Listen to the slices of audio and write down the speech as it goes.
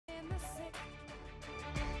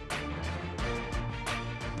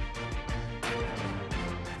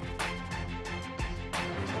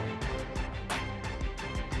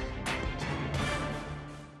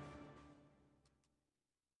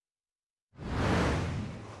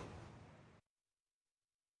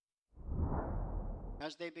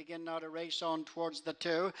As they begin now to race on towards the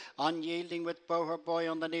two, unyielding with Boher Boy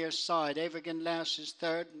on the near side. Avergan Lass is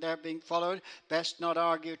third, and they're being followed. Best Not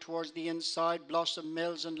Argue towards the inside. Blossom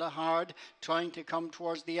Mills and Lahard trying to come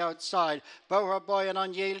towards the outside. Boher Boy and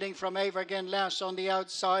Unyielding from Avergan Lass on the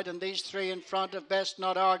outside, and these three in front of Best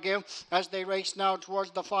Not Argue as they race now towards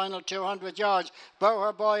the final 200 yards.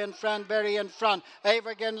 Boher Boy and Franberry in front.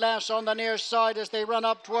 Avergan Lass on the near side as they run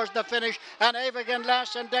up towards the finish, and Avergan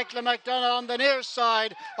Lass and Declan McDonough on the near side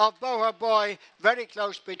of Boher Boy, very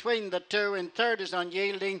close between the two. In third is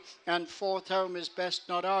Unyielding, and fourth home is Best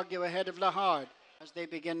Not Argue ahead of Lahard. As they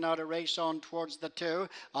begin now to race on towards the two,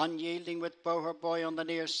 unyielding with Boher Boy on the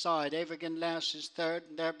near side. Avergan Lass is third,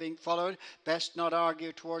 and they're being followed. Best Not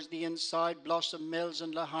Argue towards the inside. Blossom Mills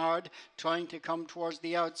and Lahard trying to come towards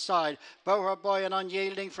the outside. Boher Boy and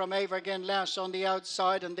Unyielding from Avergan Lass on the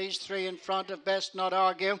outside, and these three in front of Best Not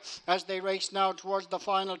Argue as they race now towards the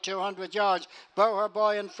final 200 yards. Boher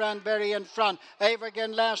Boy and Franberry in front.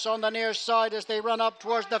 Avergan Lass on the near side as they run up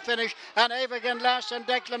towards the finish, and Avergan Lass and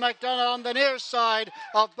Declan McDonough on the near side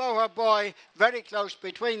of Boher Boy, very close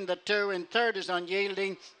between the two. In third is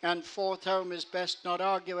Unyielding, and fourth home is Best Not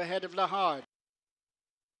Argue ahead of Lahard.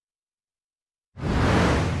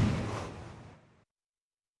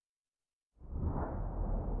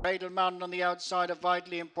 Cradle Mountain on the outside of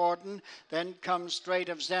Vitally Important. Then comes Straight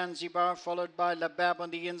of Zanzibar, followed by Labab on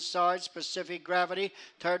the inside. Specific Gravity,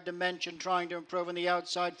 Third Dimension trying to improve on the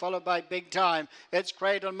outside, followed by Big Time. It's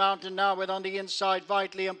Cradle Mountain now with on the inside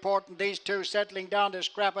Vitally Important. These two settling down to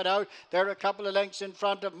scrap it out. They're a couple of lengths in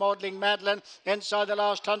front of Maudling Madeline. Inside the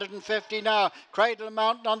last 150 now. Cradle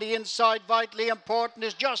Mountain on the inside. Vitally Important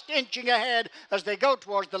is just inching ahead as they go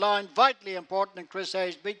towards the line. Vitally Important and Chris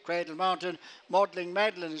Hayes beat Cradle Mountain. Maudling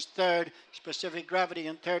Madeline is third. Specific Gravity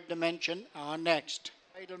and Third Dimension are next.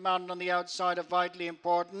 Cradle Mountain on the outside of Vitally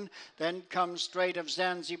Important. Then comes Straight of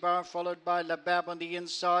Zanzibar, followed by Labab on the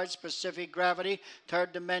inside. Specific Gravity,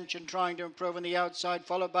 Third Dimension trying to improve on the outside,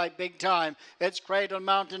 followed by Big Time. It's Cradle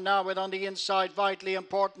Mountain now with on the inside Vitally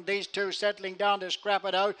Important. These two settling down to scrap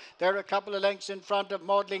it out. They're a couple of lengths in front of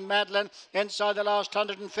Maudling Madeline. Inside the last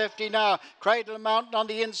 150 now. Cradle Mountain on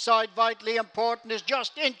the inside Vitally Important is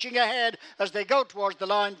just inching ahead as they go towards the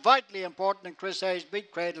line. Vitally Important and Chris Hayes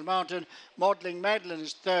beat Cradle Mountain. Maudling Madeline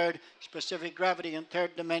is third. Specific Gravity and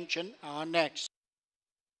Third Dimension are next.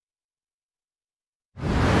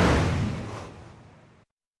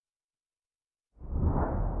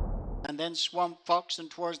 And then Swamp Fox, and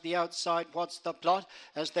towards the outside, What's the Plot?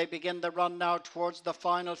 As they begin the run now towards the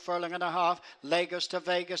final furlong and a half. Lagos to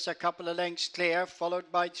Vegas, a couple of lengths clear,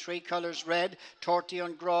 followed by Three Colours Red.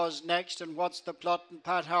 Tortion Gras next, and What's the Plot? And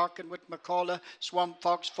Pat Harkin with McCullough. Swamp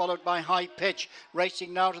Fox followed by High Pitch.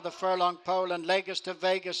 Racing now to the furlong pole, and Lagos to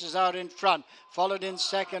Vegas is out in front. Followed in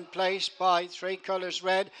second place by Three Colours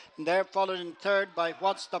Red, and they're followed in third by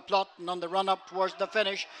What's the Plot? And on the run up towards the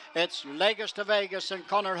finish, it's Lagos to Vegas and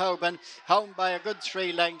Conor Hoban, home by a good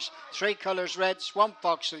 3 lengths. Three Colours Red, Swamp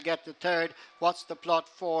Fox will get the third. What's the Plot?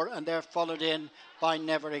 4, and they're followed in by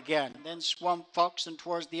Never Again. And then Swamp Fox, and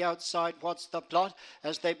towards the outside, What's the Plot?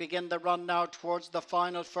 As they begin the run now towards the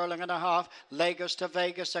final furlong and a half. Lagos to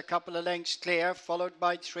Vegas, a couple of lengths clear, followed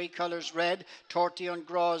by Three Colours Red. Tortion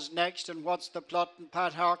Gras next, and What's the Plot? And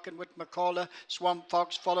Pat Harkin with McCullough. Swamp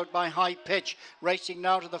Fox followed by High Pitch. Racing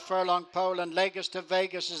now to the furlong pole, and Lagos to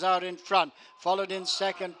Vegas is out in front. Followed in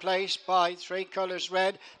second place by Three Colours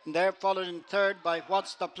Red, and they're followed in third by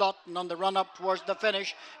What's the Plot? And on the run up towards the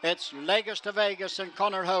finish, it's Lagos to Vegas and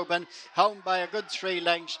Conor Hoban, home by a good 3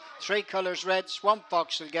 lengths. Three Colours Red, Swamp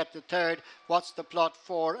Fox will get the third. What's the Plot?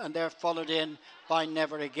 4, and they're followed in by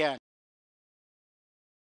Never Again.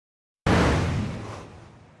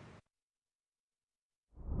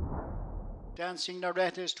 Dancing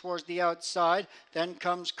Noretta is towards the outside. Then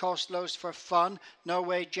comes Costlos for Fun. No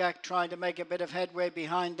Way Jack trying to make a bit of headway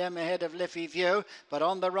behind them ahead of Liffey View. But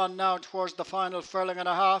on the run now towards the final furlong and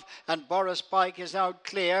a half. And Boris Pike is out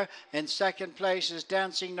clear. In second place is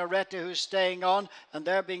Dancing Noretta, who's staying on. And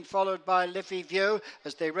they're being followed by Liffey View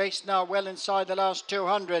as they race now well inside the last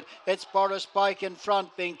 200. It's Boris Pike in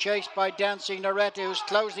front, being chased by Dancing Noretta, who's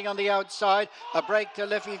closing on the outside. A break to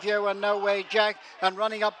Liffey View and No Way Jack. And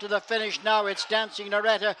running up to the finish now, it's Dancing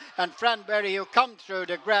Noretta and Franberry who come through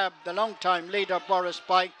to grab the long-time leader Boris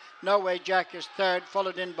Pike. No Way Jack is third,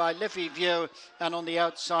 followed in by Liffey View, and on the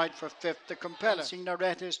outside for fifth, the Compeller. Dancing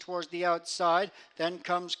Noretta is towards the outside. Then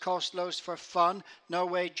comes Costlows for Fun. No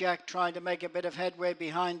Way Jack trying to make a bit of headway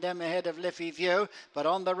behind them ahead of Liffey View, but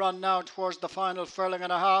on the run now towards the final furlong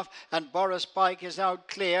and a half, and Boris Pike is out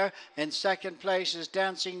clear. In second place is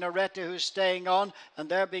Dancing Noretta, who's staying on, and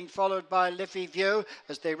they're being followed by Liffey View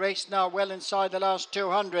as they race now well inside the last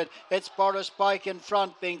 200. It's Boris Pike in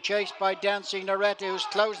front, being chased by Dancing Noretta, who's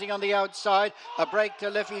closing on the outside. A break to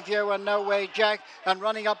Liffey View and No Way Jack, and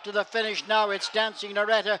running up to the finish now it's Dancing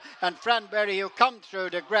Noretta and Franberry, who come through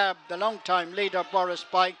to grab the long-time leader Boris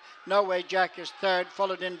Pike. No Way Jack is third,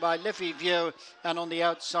 followed in by Liffey View, and on the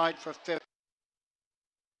outside for fifth.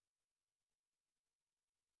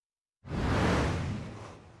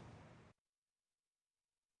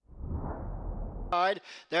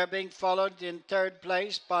 They're being followed in third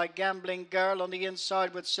place by Gambling Girl on the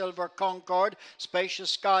inside with Silver Concord.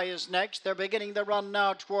 Spacious Sky is next. They're beginning the run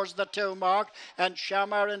now towards the 2 mark, and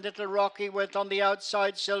Shamar and Little Rocky with on the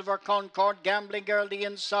outside Silver Concord. Gambling Girl the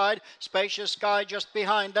inside, Spacious Sky just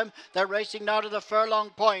behind them. They're racing now to the furlong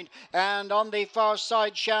point, and on the far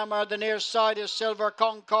side Shamar, the near side is Silver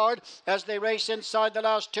Concord as they race inside the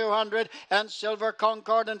last 200, and Silver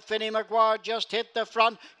Concord and Finney Maguire just hit the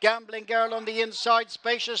front. Gambling Girl on the inside,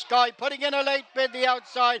 Spacious Sky putting in a late bid the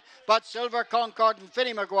outside, but Silver Concord and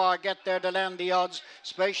Finney Maguire get there to land the odds.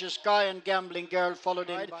 Spacious Sky and Gambling Girl followed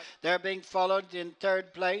in. They're being followed in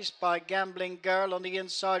third place by Gambling Girl on the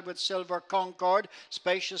inside with Silver Concord.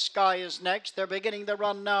 Spacious Sky is next. They're beginning the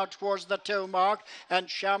run now towards the 2 mark, and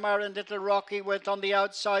Shamar and Little Rocky with on the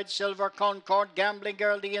outside Silver Concord. Gambling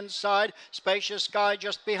Girl the inside, Spacious Sky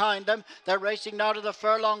just behind them. They're racing now to the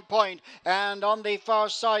furlong point, and on the far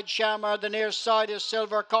side Shamar, the near side is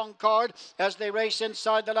Silver Concord as they race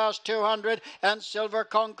inside the last 200, and Silver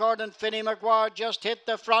Concord and Finney Maguire just hit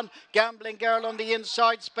the front. Gambling Girl on the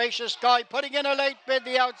inside, Spacious Sky putting in a late bid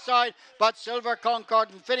the outside, but Silver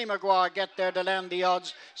Concord and Finney Maguire get there to land the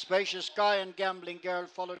odds. Spacious Sky and Gambling Girl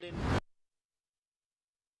followed in.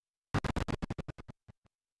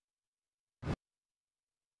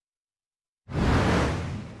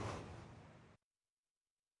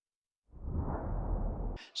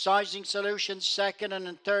 Sizing Solutions second, and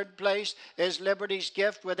in third place is Liberty's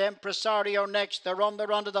Gift with Empresario next. They're on the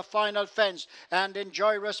run to the final fence, and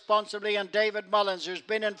Enjoy Responsibly and David Mullins, who's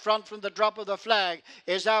been in front from the drop of the flag,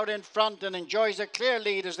 is out in front and enjoys a clear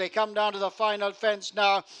lead as they come down to the final fence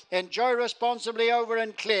now. Enjoy Responsibly over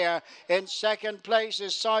and clear. In second place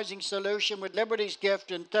is Sizing Solution with Liberty's Gift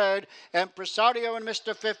in third, Empresario and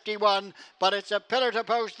Mr. 51, but it's a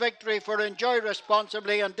pillar-to-post victory for Enjoy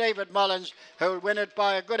Responsibly and David Mullins, who'll win it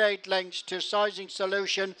by a good 8 lengths to Sizing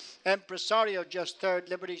Solution. Empresario just third,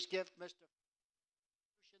 Liberty's Gift, Mr.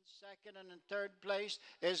 Second, and in third place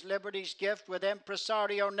is Liberty's Gift with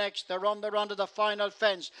Empresario next. They're on the run to the final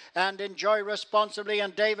fence, and Enjoy Responsibly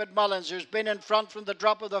and David Mullins, who's been in front from the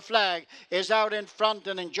drop of the flag, is out in front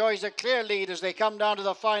and enjoys a clear lead as they come down to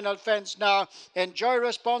the final fence now. Enjoy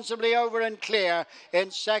Responsibly over and clear. In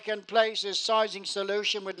second place is Sizing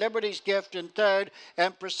Solution with Liberty's Gift in third,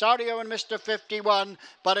 Empresario and Mr. 51,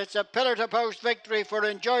 but it's a pillar-to-post victory for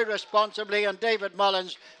Enjoy Responsibly and David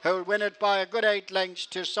Mullins, who'll win it by a good 8 lengths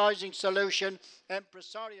to Sizing Solution.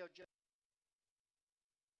 Empresario.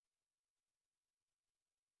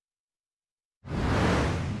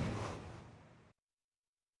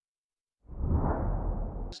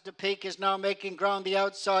 The Peak is now making ground the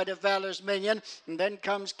outside of Valor's Minion, and then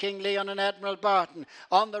comes King Leon and Admiral Barton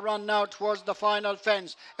on the run now towards the final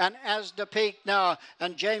fence, and as the Peak now,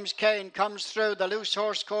 and James Kane comes through, the loose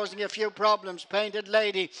horse causing a few problems, Painted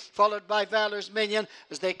Lady followed by Valor's Minion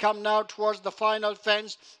as they come now towards the final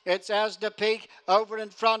fence. It's as the Peak over in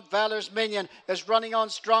front. Valor's Minion is running on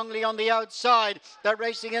strongly on the outside. They're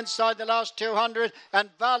racing inside the last 200, and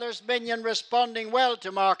Valor's Minion, responding well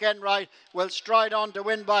to Mark Enright, will stride on to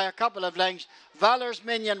win by a couple of lengths. Valor's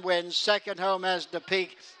Minion wins. Second home as the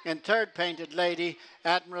Peak. In third, Painted Lady.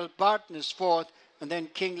 Admiral Barton is fourth, and then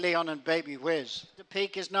King Leon and Baby Whiz. The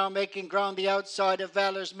Peak is now making ground the outside of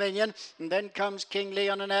Valor's Minion, and then comes King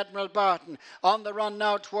Leon and Admiral Barton on the run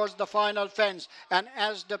now towards the final fence, and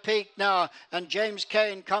as the Peak now, and James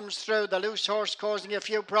Kane comes through, the loose horse causing a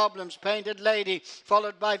few problems, Painted Lady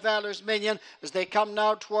followed by Valor's Minion as they come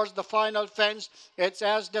now towards the final fence. It's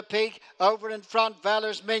as the Peak over in front.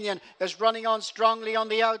 Valor's Minion is running on strongly on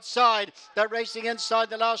the outside. They're racing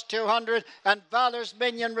inside the last 200, and Valor's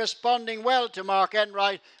Minion, responding well to Mark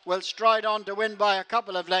Enright, will stride on to win by a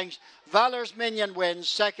couple of lengths. Valor's Minion wins.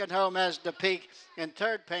 Second home as the Peak. In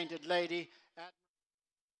third, Painted Lady.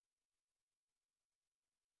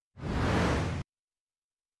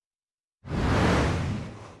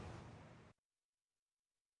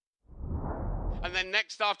 And then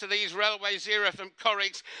next after these, Railway Zero from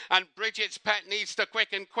Corriggs, and Bridget's Pet needs to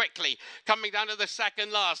quicken quickly. Coming down to the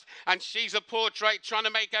second last, and She's a Portrait trying to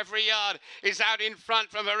make every yard, is out in front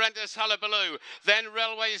from Horrendous Hullabaloo. Then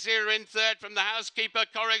Railway Zero in third from the Housekeeper,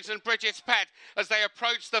 Corriggs and Bridget's Pet as they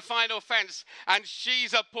approach the final fence. And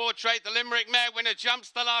She's a Portrait, the Limerick Mare winner, jumps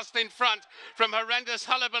the last in front from Horrendous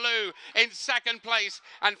Hullabaloo in second place.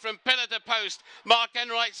 And from pillar to post, Mark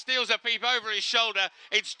Enright steals a peep over his shoulder.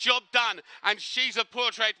 It's job done, and She's a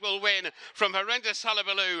Portrait will win from Horrendous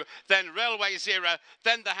Hullabaloo, then Railway Zero,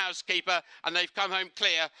 then the Housekeeper, and they've come home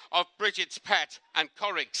clear of Bridget's Pet and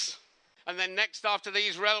Corriggs. And then next after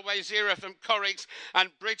these, Railway Zero from Corriggs,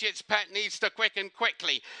 and Bridget's Pet needs to quicken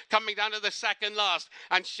quickly. Coming down to the second last,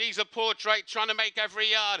 and She's a Portrait trying to make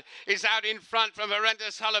every yard, is out in front from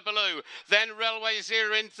Horrendous Hullabaloo. Then Railway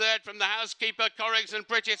Zero in third from the Housekeeper, Corriggs and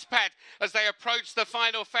Bridget's Pet as they approach the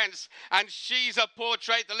final fence. And She's a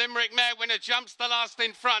Portrait, the Limerick Mare winner, jumps the last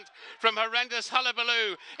in front from Horrendous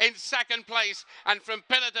Hullabaloo in second place. And from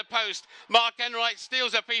pillar to post, Mark Enright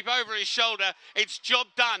steals a peep over his shoulder. It's job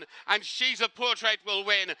done, and She's a Portrait will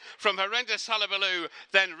win from Horrendous Hullabaloo,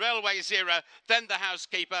 then Railway Zero, then the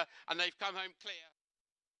Housekeeper, and they've come home clear.